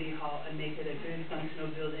with City Hall and make it a good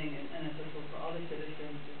functional building and accessible for all the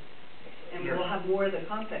citizens. And we'll have more of the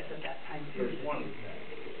context at that time too. There's one,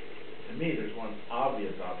 to me, there's one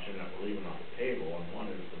obvious option that we're leaving off the table, and one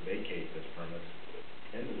is to vacate this premise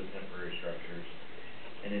into the temporary structures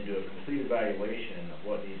and then do a complete evaluation of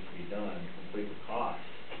what needs to be done, complete the costs,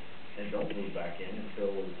 and don't move back in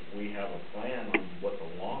until we have a plan on what the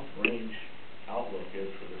long-range outlook is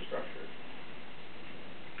for the structure.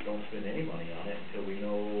 Don't spend any money on it until we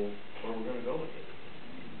know where we're gonna go with it.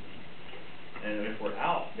 And if we're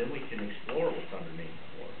out, then we can explore what's underneath the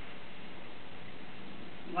floor.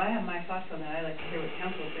 Well, I have my thoughts on that. I like to hear what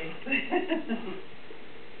council thinks.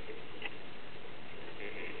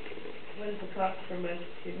 What is the cost per month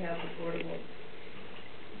to have the portable?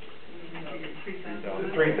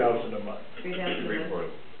 $3,000. $3,000 a month. $3,000 a Three month?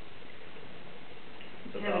 portable.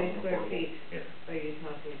 It's How many 1,000 square affordable. feet Yeah. are you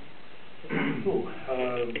talking? Ooh,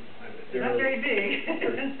 Not very big.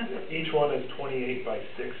 each one is 28 by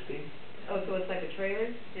 60. Oh, so it's like a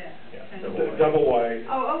trailer? Yeah. Yeah, kind of. double wide.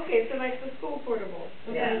 Oh, okay, so like the school portable.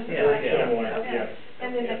 Yeah. Okay. Very Yeah. similar, Okay. yes.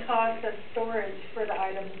 And then the Yes. cost of storage for the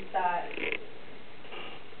items that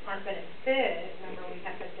aren't gonna fit, remember we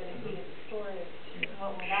have to dedicate storage,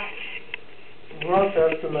 what will that? Rough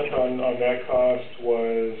estimate on that cost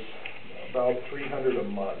was about $300 a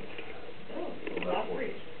month. Oh, So that's that's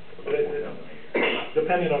pretty.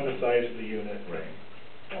 Depending on the size of the unit. Right.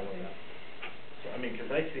 All of that. So, I mean,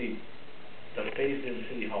 'cause I see the phased-in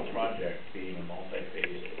City Hall project being a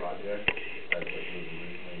multi-phase project, as it was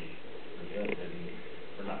originally presented,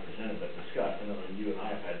 or not presented, but discussed. I know you and I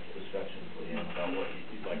have had discussions, Leanne, about what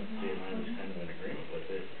you'd like to see, and I was kind of in agreement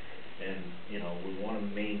with it. And, you know, we want to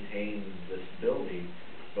maintain this building,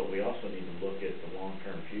 but we also need to look at the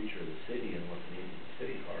long-term future of the city and what the needs of the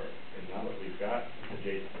city are. And now that we've got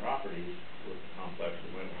adjacent properties with the complex,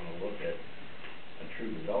 we might want to look at a true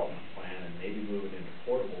development plan and maybe move it into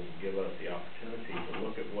portables and give us the opportunity to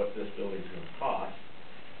look at what this building's going to cost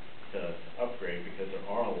to upgrade, because there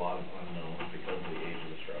are a lot of unknowns because of the age of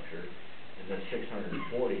the structure. And this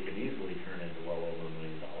 640 could easily turn into well over $1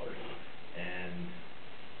 million. And,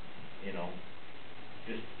 you know,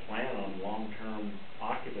 just plan on long-term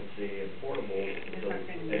occupancy and portables. You're until-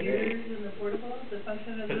 talking and then- years in the portable, the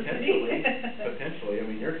function of the city? Potentially, I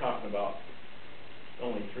mean, you're talking about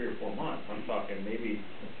only 3 or 4 months. I'm talking maybe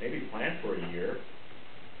plan for a year.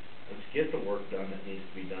 Let's get the work done that needs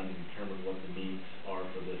to be done to determine what the needs are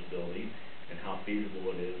for this building and how feasible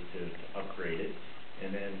it is to upgrade it,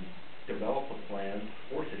 and then develop a plan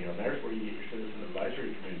for City Hall. There's where you get your citizen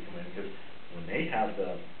advisory committee come in, because when they have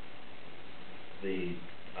the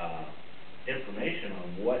information on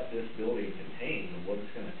what this building contains and what it's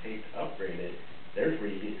gonna take to upgrade it, there's where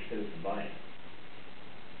you get your citizen buy-in.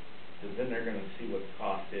 Because then they're gonna see what the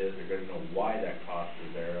cost is, they're gonna know why that cost is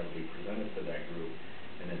there, it'll be presented to that group,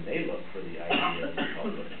 and then they look for the ideas and help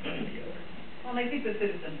put the plan together. Well, I think the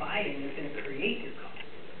citizen buy-in is gonna create your cost,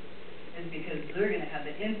 is because they're gonna have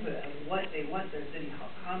the input of what they want their city hall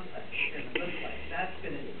complex is gonna look like. That's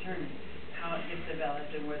gonna determine how it gets developed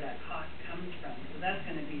and where that cost comes from. So that's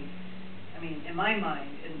gonna be, I mean, in my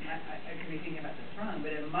mind, and I could be thinking about this wrong, but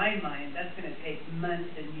in my mind, that's gonna take months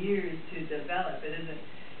and years to develop. It isn't,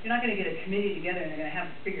 you're not gonna get a committee together and they're gonna have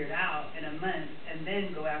it figured out in a month and then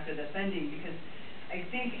go after the funding, because I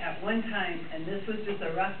think at one time, and this was just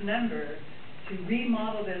a rough number, to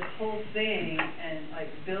remodel this whole thing and like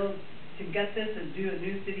build, to get this and do a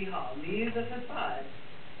new city hall, leave the facade,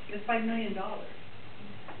 it's $5 million,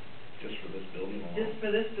 Just for this building alone. just for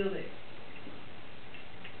this building.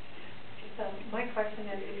 So my question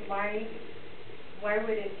is why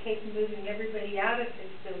would it take moving everybody out of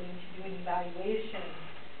this building to do an evaluation?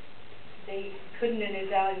 Couldn't an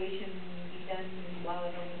evaluation be done while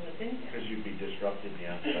everyone was in there? Because you'd be disrupting the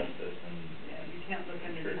asbestos and Yeah, you can't look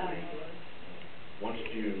under the door. once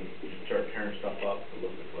you start tearing stuff up to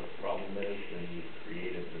look at what the problem is, then you've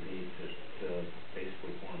created the need to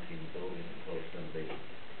basically quarantine the building until it's been abated.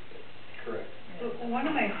 Correct. Well, one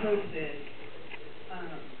of my hopes is,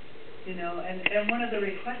 you know, and one of the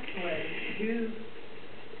requests was to,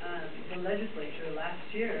 the legislature last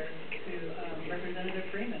year to, Representative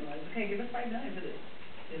Freeman was, okay, give us $5 million for this,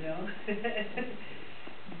 you know?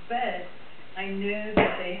 But I knew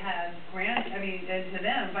that they had grant, I mean, and to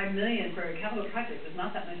them, $5 million for a capital project is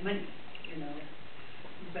not that much money, you know?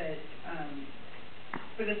 But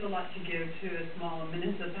it's a lot to give to a small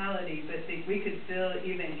municipality, but think we could still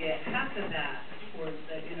even get half of that towards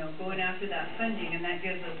it, you know, going after that funding, and that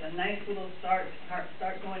gives us a nice little start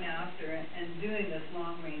going after and doing this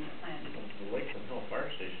long-range planning. The Lakeland Hill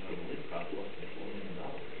Fire Station, I believe, cost less than $4 million.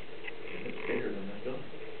 And it's bigger than this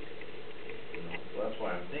building. You know, so that's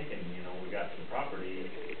why I'm thinking, you know, we got some property,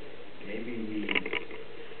 maybe we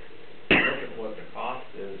look at what the cost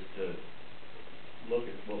is to look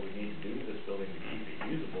at what we need to do to this building to keep it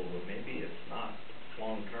usable, but maybe it's not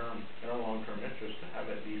long-term, in our long-term interest to have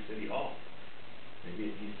it be City Hall.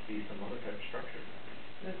 Maybe it needs to be some other type of structure.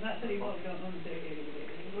 It's not City Hall, we don't own City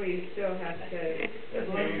Hall. Well, you still have to, That's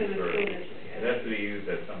Well, used to the for, school district, it has to be used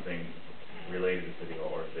as something related to City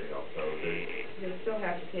Hall or City Hall, so there's, you'll still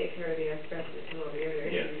have to take care of the asbestos and all the other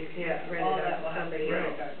Yeah. issues. You can't rent All it that out will to have to somebody be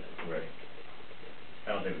else. regardless. right. I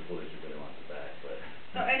don't think the school district really wants it back, but.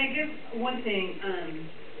 So, and I guess one thing,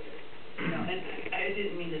 you know, and I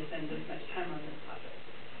didn't mean to spend this much time on this topic,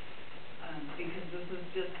 because this is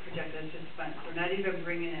just projected, it's just funds. We're not even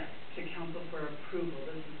bringing it to council for approval.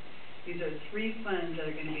 These are 3 funds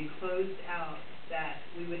that are gonna be closed out that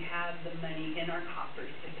we would have the money in our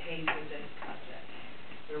coffers to pay for this project.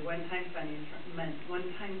 They're one-time funding,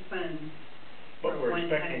 one-time funds for But we're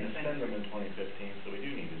one-time expecting to spend them expenditure. in 2015, so we do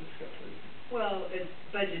need to discuss it. Well, it's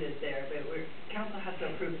budgeted there, but council has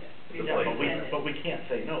to approve it. We Yeah, don't spend it. But we can't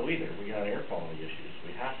say no either. We got air quality issues.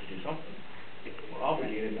 We have to do something. We're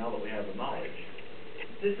obligated now that we have the knowledge.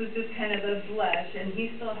 This is just kind of a blush, and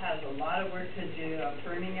he still has a lot of work to do,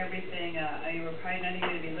 firming everything. I mean, we're probably not even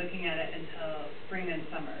gonna be looking at it until spring and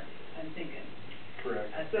summer, I'm thinking.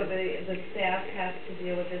 Correct. So the staff has to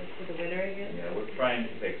deal with this for the winter again? Yeah, we're trying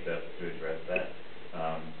to take steps to address that.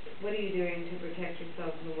 What are you doing to protect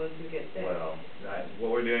yourself from the ones who get sick? Well,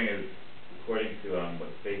 what we're doing is, according to,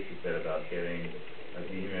 what Stacy said about getting a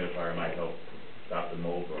dehumidifier might help stop the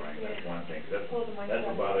mold growing, that's one thing. 'Cause Pull the that's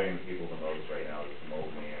moisture what's out. bothering people the most right now, is the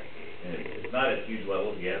mold in the air. And it's not at huge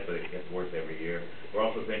levels yet, but it gets worse every year. We're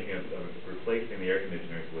also thinking of replacing the air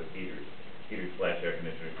conditioners with heaters/air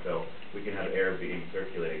conditioners, so we can have air being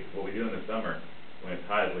circulated. 'Cause what we do in the summer, when it's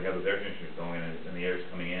hot, is we have those air conditioners going and the air's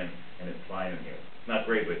coming in, and it's fine in here. It's not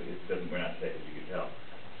great, but we're not sick, as you can tell.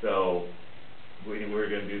 So, we're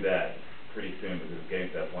gonna do that pretty soon, because it's getting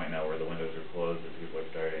to that point now where the windows are closed and people are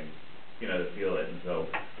starting, you know, to feel it. And so,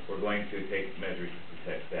 we're going to take measures to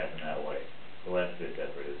protect staff in that way. The last ditch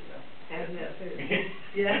effort is, you know. Hazmat food.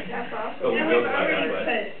 Yeah. That's awesome. Oh, we And built we've that, already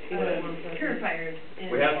but- put purifiers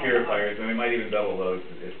in. We have all the purifiers, and we might even double those,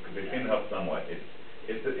 because they seem to help somewhat. It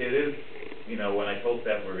is, you know, when I told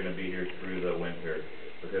staff we're gonna be here through the winter,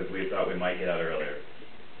 because we thought we might get out earlier,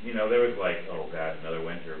 you know, there was like, oh gosh, another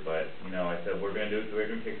winter, but, you know, I said, we're gonna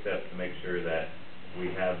take steps to make sure that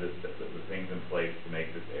we have the things in place to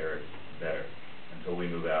make this air better until we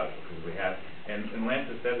move out, because we have, and Lance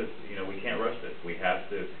has said this, you know, we can't rush this. We have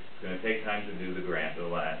to, it's gonna take time to do the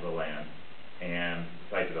land, and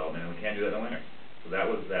site development, and we can't do that in the winter. So that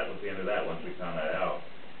was the end of that, once we found that out.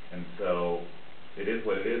 And so, it is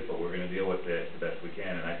what it is, but we're gonna deal with it the best we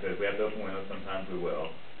can. And I said, if we have to open windows, sometimes we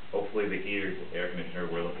will. Hopefully the heaters, air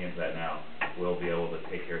conditioner, we're looking into that now, will be able to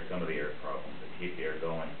take care of some of the air problems and keep the air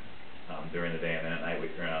going, during the day. And then at night, we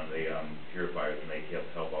turn on the, purifiers, and they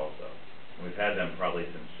help also. And we've had them probably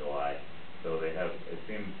since July. So they have,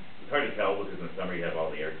 it's hard to tell, because in the summer you have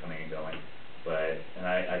all the air coming and going. But, and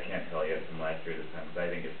I can't tell yet from last year this time, because I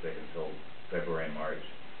didn't get sick until February and March.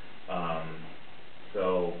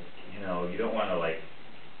 So, you know, you don't wanna like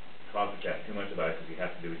talk to staff too much about it, because you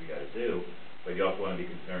have to do what you gotta do, but you also wanna be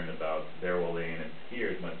concerned about their well-being, and it's here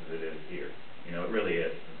as much as it is here. You know, it really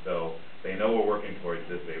is. And so, they know we're working towards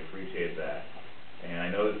this, they appreciate that. And I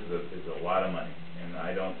know this is a lot of money, and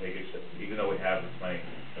I don't take it, even though we have this money,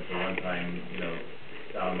 that's a one-time, you know,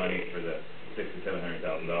 found money for the $600,000 to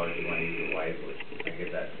 $700,000, we wanna use it wisely. I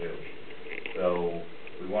get that too. So,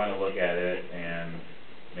 we wanna look at it, and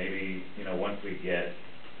maybe, you know, once we get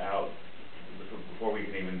out, before we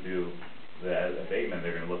can even do the abatement,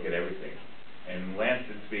 they're gonna look at everything. And Lance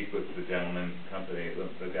did speak with the gentleman's company,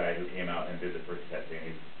 the guy who came out and did the first testing.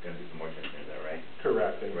 He's gonna do some more testing, is that right?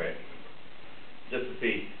 Correct. Right. Just to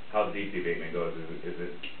see how deep the abatement goes, is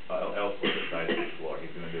it elsewhere besides the floor?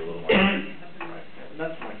 He's gonna do a little more. Right. And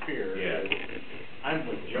that's my fear. Yeah. is I'm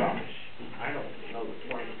with Josh. I don't know that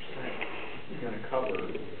 20% is gonna cover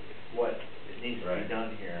what needs to Right. be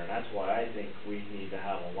done here. And that's why I think we need to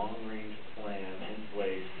have a long-range plan in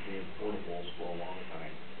place to be in portables for a long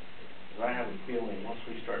time. Because I have a feeling, once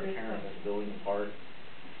we start tearing this building apart,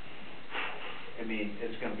 I mean,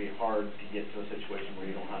 it's gonna be hard to get to a situation where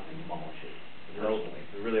you don't have to demolish it. Personally.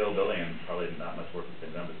 It's a really old building, and probably not much work has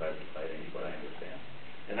been done besides the siding, is what I understand.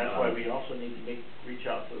 And that's why we also need to reach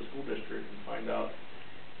out to the school district and find out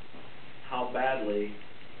how badly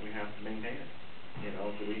we have to maintain it. You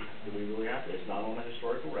know, do we really have to? It's not on the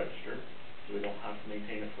historical register, so we don't have to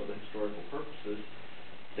maintain it for the historical purposes.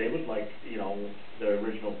 They would like, you know, the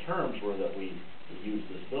original terms were that we use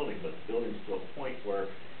this building, but the building's to a point where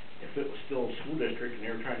if it was still a school district and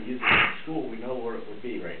they were trying to use it as a school, we know where it would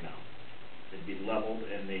be right now. It'd be leveled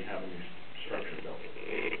and they'd have a new structure built,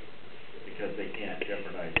 because they can't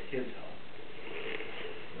jeopardize the kids' health.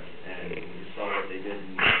 And we just saw what they did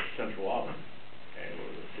in Central Auburn. Okay, what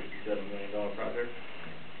was it, $67 million project?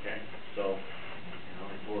 Okay, so, you know,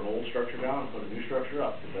 they tore an old structure down and put a new structure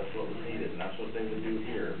up, because that's what was needed, and that's what they would do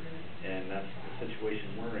here. And that's the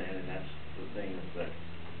situation we're in, and that's the thing, is that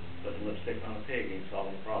putting lipstick on a pig ain't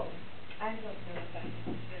solving the problem. I don't know what that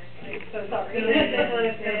means. I'm so sorry. Don't go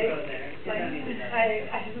there. Like,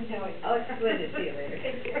 I have no idea. I'll explain it to you later.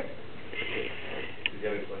 Thank you. Did you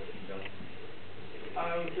have a question, John?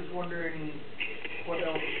 I was just wondering what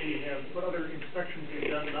else we have, what other inspections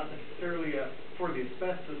we've done, not necessarily for the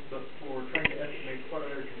asbestos, but for trying to estimate what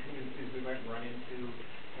other contingencies we might run into.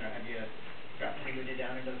 Have you got maybe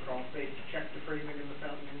down into the crawl space to check the framing and the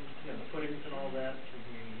fountain, you know, the footings and all that? Should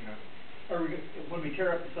we, you know, when we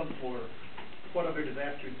tear up the subfloor, what other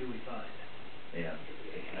disasters do we find? Yeah,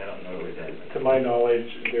 I don't know that we've done that. To my knowledge,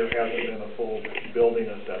 there hasn't been a full building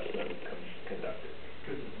assessment conducted.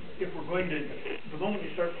 Because if we're going to, the moment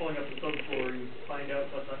you start pulling up the subfloor, you find out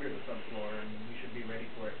what's under the subfloor, and we should be ready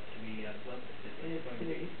for it to be unpleasant. And it's gonna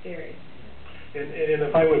be scary. And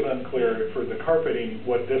if I was unclear, for the carpeting,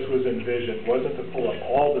 what this was envisioned wasn't to pull up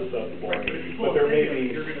all the subfloor, but there may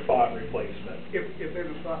be spot replacement. If there's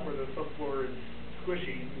a spot where the subfloor is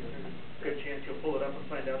squishy, you know, there's a good chance you'll pull it up and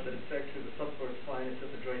find out that it's actually the subfloor is fine, it's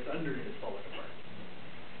just the joist under it is falling apart.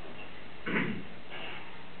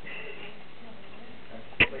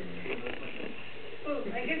 Well,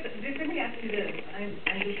 I guess, let me ask you this,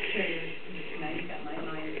 I'm just curious, now you got my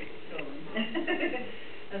mind going.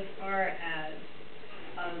 As far as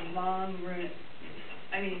a long run,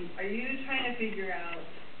 I mean, are you trying to figure out,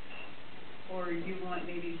 or you want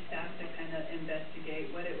maybe staff to kind of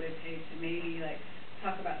investigate what it would take to maybe like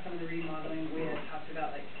talk about some of the remodeling we had talked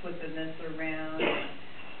about, like flipping this around,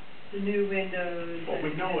 the new windows. Well,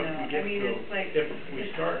 we know if we I get mean, to, it's like, if we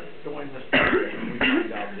start doing this project and we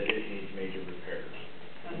find out that it needs major repairs,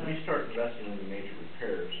 when we start investing in the major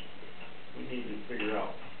repairs, we need to figure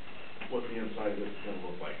out what the inside of this is gonna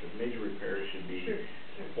look like, because major repairs should be Sure.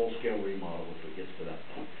 a full-scale remodel if it gets to that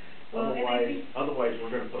point. Well, and I Otherwise,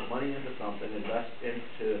 we're gonna put money into something, invest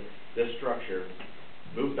into this structure,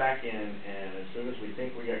 move back in, and as soon as we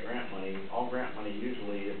think we got grant money, all grant money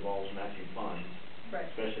usually involves matching funds, right,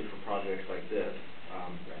 especially for projects like this,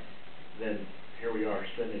 right. then here we are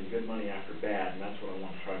spending good money after bad, and that's what I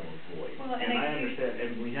want to try to avoid. Well, and And I I think- understand,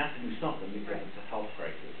 and we have to do something because Right. it's a health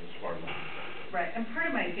crisis as far as I'm concerned. Right, and part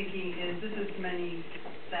of my thinking is this is money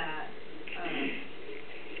that,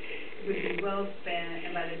 would be well spent,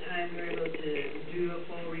 and by the time we're able to do a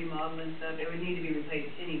full remodel and stuff, it would need to be replaced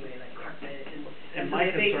anyway, like carpet and And so my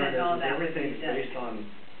the basement concern and all is that would be everything's done. based on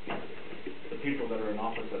the people that are in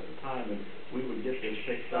office at the time, and we would get this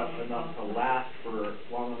fixed up enough to last for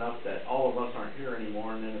long enough that all of us aren't here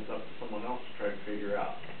anymore, and then it's up to someone else to try to figure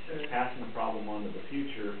out. Sure. Passing the problem on to the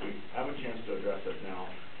future, if we have a chance to address it now,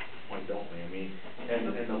 why don't we? I mean,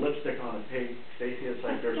 and the lipstick on the pig, Stacy, it's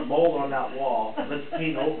like there's mold on that wall, let's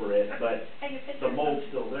paint over it, but Hang a picture. the mold's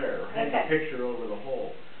still there. Hang a Okay. picture over the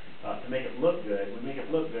hole, to make it look good. We make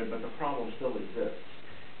it look good, but the problem still exists.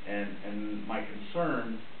 And my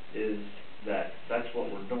concern is that that's what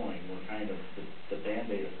we're doing. We're kind of the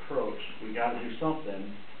Band-Aid approach. We gotta do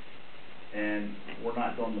something, and we're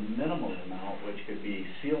not doing the minimum amount, which could be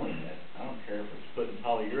sealing it. I don't care if it's putting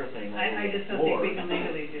polyurethane over the floor. I just don't think we can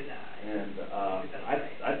legally do that. And,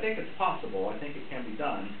 I think it's possible, I think it can be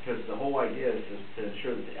done, because the whole idea is to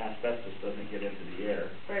ensure that the asbestos doesn't get into the air.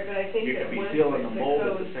 Right, but I think You that could be once sealing the the mold at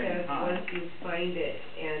code the same says, time. once you find it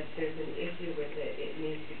and there's an issue with it, it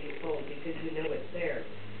needs to be pulled because you know it's there.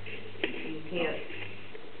 You can't,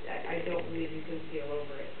 I don't believe you can seal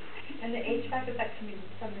over it. And the HVAC, is that coming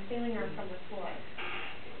from the ceiling or from the floor?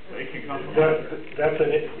 It can come from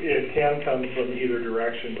It can come from either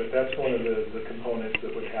direction, but that's one of the components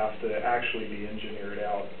that would have to actually be engineered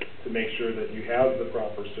out to make sure that you have the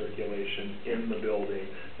proper circulation in the building,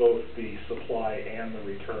 both the supply and the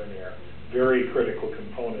return air. Very critical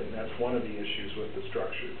component, and that's one of the issues with the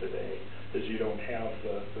structure today, is you don't have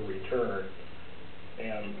the return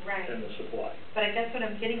and Right. the supply. But I guess what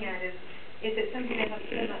I'm getting at is, if it's something that has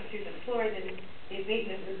to come up through the floor, then the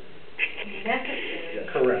abatement is necessary. Yes.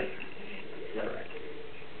 Correct. Yep. Correct.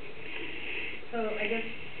 So I guess,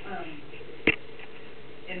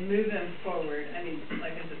 in moving forward,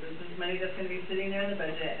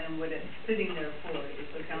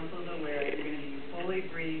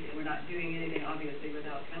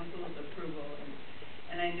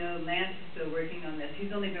 Lance is still working on this.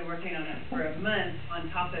 He's only been working on it for a month on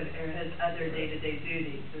top of his other day-to-day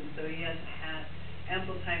duties, and so he hasn't had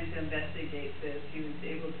ample time to investigate this. He was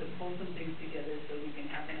able to pull some things together so we can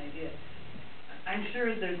have an idea. I'm sure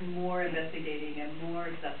there's more investigating and more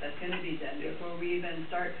stuff that's gonna be done before we even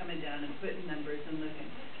start coming down and putting numbers and looking.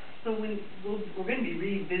 So we're gonna be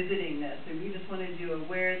revisiting this, and we just wanted you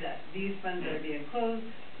aware that these funds are being closed,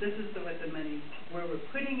 this is what the money, where we're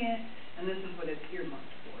putting it, and this is what it's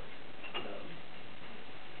earmarked for. So,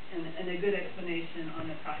 and a good explanation on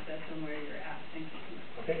the process and where you're at. Thank you so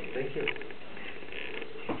much. Okay, thank you.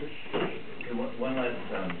 Okay, one last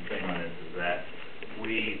thing on this is that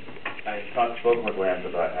I've spoken with Lance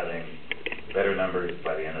about having better numbers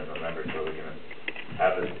by the end of November so we can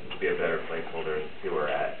have this be a better placeholder to see where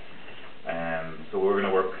we're at. And so we're going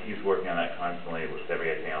to he's working on that constantly with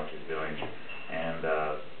everything else he's doing. And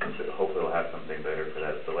hopefully we'll have something better for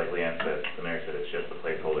that. So like Leanne said, the mayor said, it's just a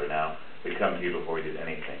placeholder now. We come to you before we do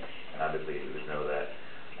anything. And obviously you would know that.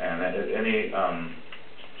 And any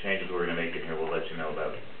changes we're going to make in here, we'll let you know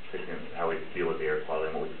about fixing how we deal with the air quality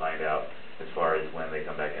and what we find out as far as when they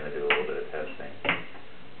come back in to do a little bit of testing.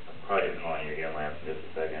 I'll probably be calling you again, Lance, in just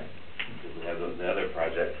a second, because we have the other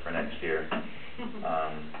project for next year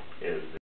is